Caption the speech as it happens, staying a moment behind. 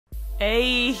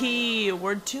Hey,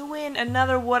 we're doing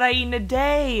another What I Eat in a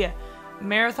Day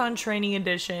Marathon Training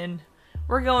Edition.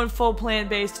 We're going full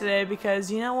plant-based today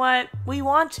because, you know what? We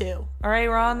want to. Alright,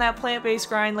 we're on that plant-based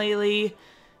grind lately.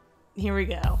 Here we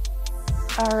go.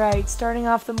 Alright, starting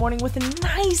off the morning with a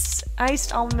nice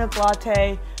iced almond milk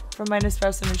latte from my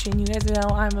Nespresso machine. You guys know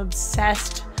I'm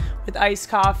obsessed with iced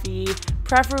coffee,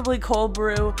 preferably cold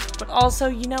brew, but also,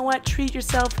 you know what? Treat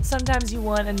yourself. Sometimes you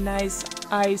want a nice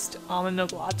iced almond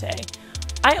milk latte.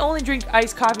 I only drink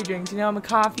iced coffee drinks. You know, I'm a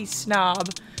coffee snob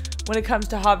when it comes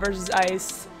to hot versus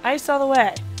ice. Ice all the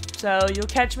way. So you'll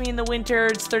catch me in the winter,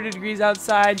 it's 30 degrees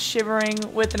outside, shivering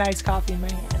with an iced coffee in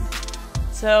my hand.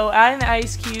 So adding the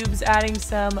ice cubes, adding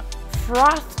some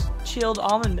frothed chilled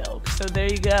almond milk. So there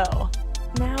you go.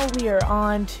 Now we are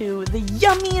on to the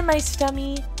yummy in my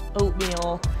stomach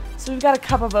oatmeal. So we've got a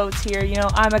cup of oats here. You know,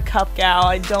 I'm a cup gal.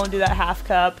 I don't do that half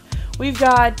cup. We've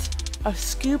got a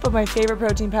scoop of my favorite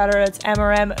protein powder. That's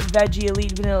MRM Veggie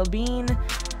Elite Vanilla Bean.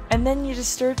 And then you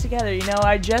just stir it together. You know,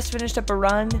 I just finished up a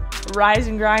run. Rise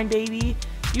and grind, baby.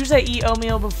 Usually I eat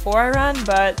oatmeal before I run,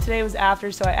 but today was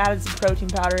after, so I added some protein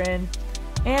powder in.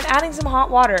 And adding some hot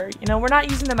water. You know, we're not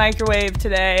using the microwave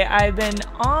today. I've been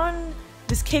on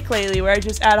this kick lately where I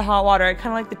just add hot water. I kind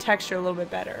of like the texture a little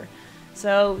bit better.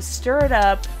 So stir it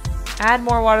up, add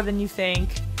more water than you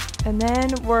think, and then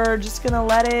we're just gonna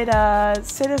let it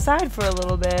sit aside for a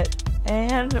little bit.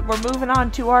 And we're moving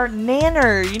on to our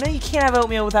nanner. You know you can't have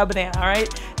oatmeal without banana, alright?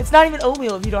 It's not even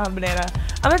oatmeal if you don't have banana.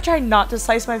 I'm gonna try not to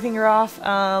slice my finger off.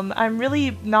 I'm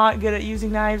really not good at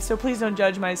using knives, so please don't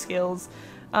judge my skills.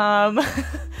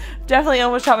 Definitely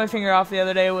almost chopped my finger off the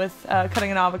other day with cutting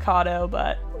an avocado,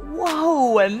 but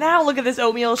whoa, and now look at this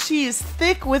oatmeal. She is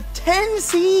thick with 10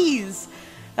 C's.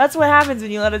 That's what happens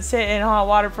when you let it sit in hot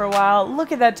water for a while.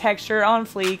 Look at that texture, on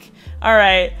fleek.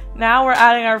 Alright, now we're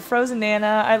adding our frozen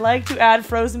banana. I like to add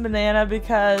frozen banana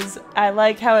because I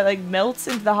like how it like melts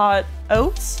into the hot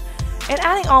oats. And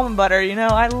adding almond butter, you know,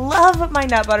 I love my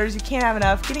nut butters. You can't have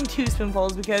enough. Getting 2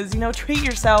 spoonfuls because, you know, treat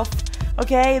yourself.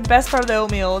 Okay, the best part of the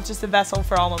oatmeal is just a vessel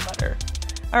for almond butter.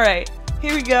 Alright,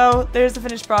 here we go. There's the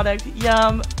finished product.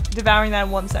 Yum. Devouring that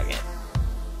in 1 second.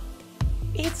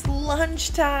 It's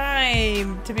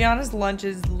lunchtime! To be honest, lunch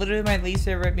is literally my least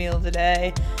favorite meal of the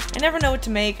day. I never know what to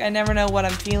make. I never know what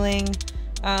I'm feeling.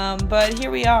 But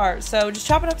here we are. So just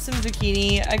chopping up some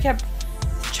zucchini. I kept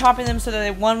chopping them so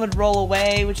that one would roll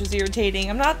away, which was irritating.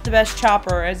 I'm not the best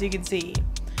chopper, as you can see.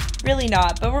 Really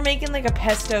not. But we're making like a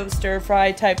pesto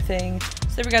stir-fry type thing.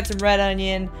 So we got some red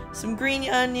onion, some green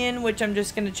onion, which I'm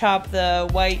just going to chop the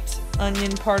white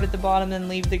onion part at the bottom and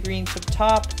leave the green to the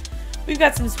top. We've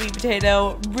got some sweet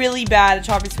potato. Really bad at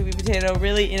chopping sweet potato.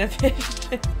 Really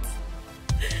inefficient.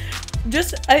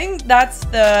 I think that's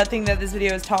the thing that this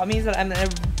video has taught me, is that I'm an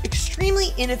extremely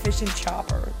inefficient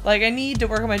chopper. Like, I need to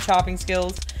work on my chopping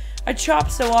skills. I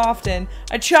chop so often.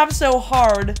 I chop so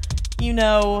hard. You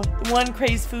know, one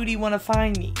crazed foodie wanna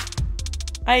find me.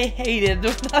 I hated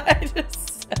what I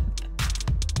just said.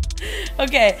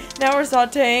 Okay, now we're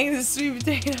sauteing the sweet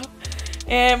potato.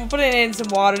 And we're putting it in some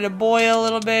water to boil a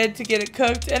little bit to get it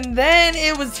cooked. And then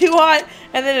it was too hot.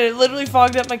 And then it literally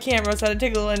fogged up my camera, so I had to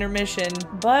take a little intermission.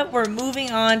 But we're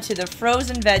moving on to the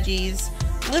frozen veggies.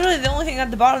 Literally the only thing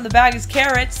at the bottom of the bag is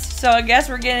carrots. So I guess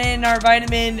we're getting our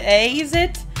vitamin A, is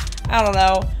it? I don't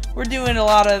know. We're doing a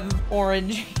lot of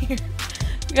orange here.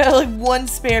 We got like 1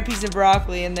 spare piece of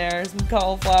broccoli in there, some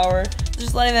cauliflower.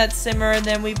 Just letting that simmer, and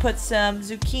then we put some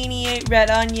zucchini, red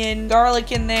onion,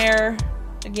 garlic in there.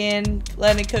 Again,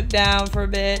 letting it cook down for a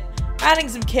bit. Adding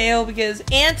some kale because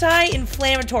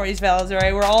anti-inflammatories, fellas,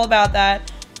 alright? We're all about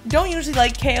that. Don't usually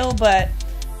like kale, but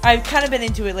I've kind of been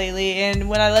into it lately, and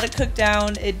when I let it cook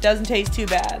down, it doesn't taste too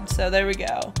bad. So there we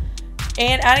go.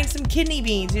 And adding some kidney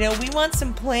beans. You know, we want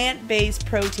some plant-based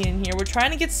protein in here. We're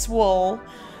trying to get swole.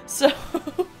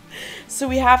 So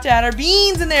we have to add our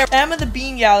beans in there. Emma the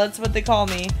Bean Gal, that's what they call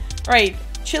me. Alright,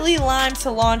 chili lime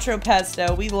cilantro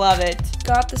pesto. We love it.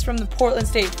 Got this from the Portland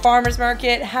State Farmers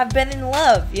Market. Have been in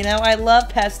love. You know, I love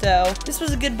pesto. This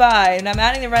was a good buy, and I'm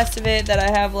adding the rest of it that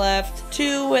I have left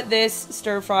to this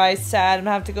stir-fry. Sad. I'm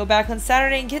gonna have to go back on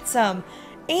Saturday and get some.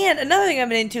 And another thing I've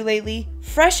been into lately,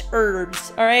 fresh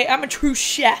herbs. Alright, I'm a true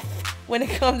chef when it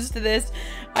comes to this.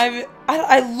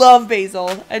 I love basil.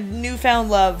 A newfound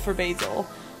love for basil.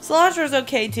 Cilantro is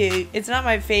okay too. It's not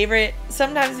my favorite.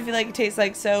 Sometimes I feel like it tastes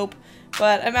like soap,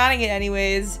 but I'm adding it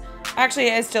anyways.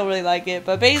 Actually, I still really like it,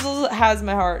 but basil has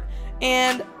my heart.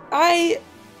 And I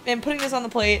am putting this on the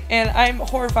plate, and I'm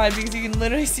horrified because you can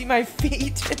literally see my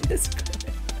feet in this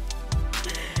clip.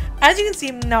 As you can see,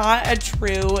 I'm not a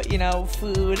true, you know,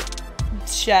 food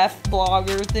chef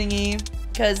blogger thingy.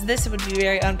 because this would be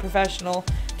very unprofessional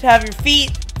to have your feet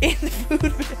in the food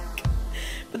bag.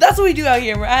 But that's what we do out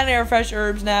here. We're adding our fresh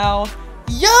herbs now.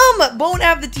 Yum! Bone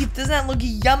have the teeth. Doesn't that look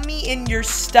yummy in your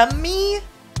stomach?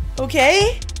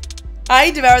 Okay?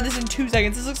 I devoured this in 2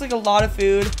 seconds. This looks like a lot of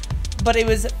food, but it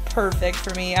was perfect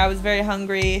for me. I was very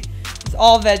hungry. It's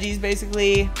all veggies,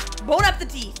 basically. Bone up the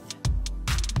teeth.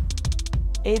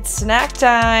 It's snack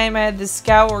time. I had the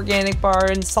Scout organic bar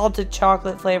in salted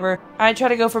chocolate flavor. I try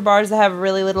to go for bars that have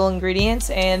really little ingredients,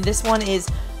 and this one is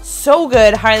so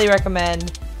good. Highly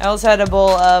recommend. I also had a bowl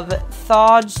of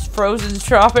thawed frozen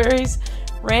strawberries.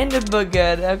 Random but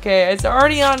good. Okay, it's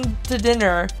already on to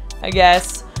dinner, I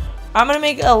guess. I'm gonna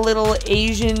make a little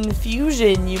Asian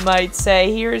fusion, you might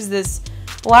say. Here's this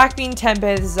black bean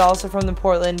tempeh. This is also from the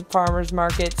Portland Farmers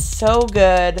Market. So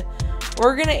good.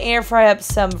 We're gonna air fry up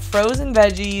some frozen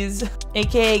veggies,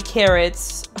 aka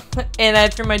carrots, and I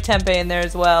threw my tempeh in there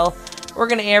as well. We're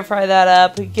gonna air fry that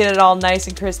up, get it all nice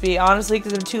and crispy, honestly,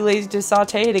 because I'm too lazy to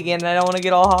saute it again and I don't want to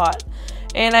get all hot.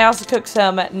 And I also cooked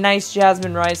some nice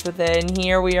jasmine rice with it, and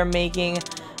here we are making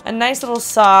a nice little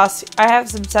sauce. I have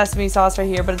some sesame sauce right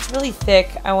here, but it's really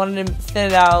thick. I wanted to thin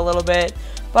it out a little bit,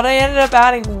 but I ended up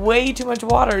adding way too much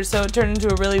water, so it turned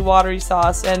into a really watery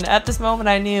sauce. And at this moment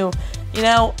I knew, you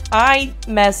know, I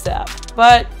messed up,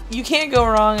 but you can't go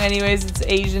wrong anyways. It's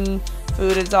Asian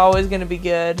food, it's always going to be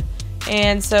good.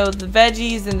 And so the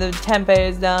veggies and the tempeh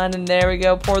is done, and there we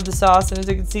go, poured the sauce, and as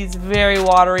you can see it's very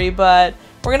watery, but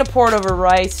we're going to pour it over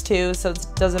rice too, so it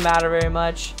doesn't matter very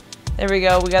much. There we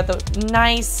go, we got the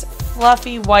nice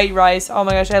fluffy white rice. Oh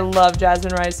my gosh, I love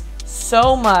jasmine rice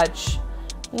so much,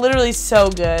 literally so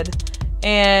good.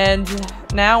 And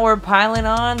now we're piling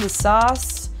on the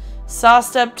sauce,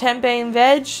 sauced up tempeh and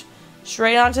veg,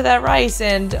 straight onto that rice,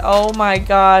 and oh my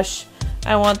gosh,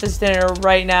 I want this dinner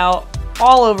right now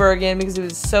all over again because it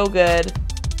was so good.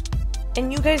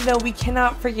 And you guys know we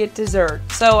cannot forget dessert.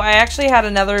 So I actually had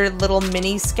another little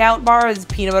mini Scout bar as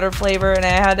peanut butter flavor, and I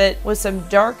had it with some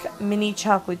dark mini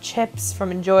chocolate chips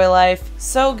from Enjoy Life.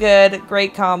 So good,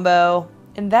 great combo.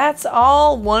 And that's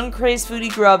all one Crazed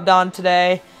Foodie grubbed on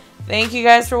today. Thank you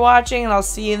guys for watching, and I'll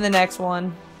see you in the next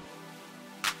one.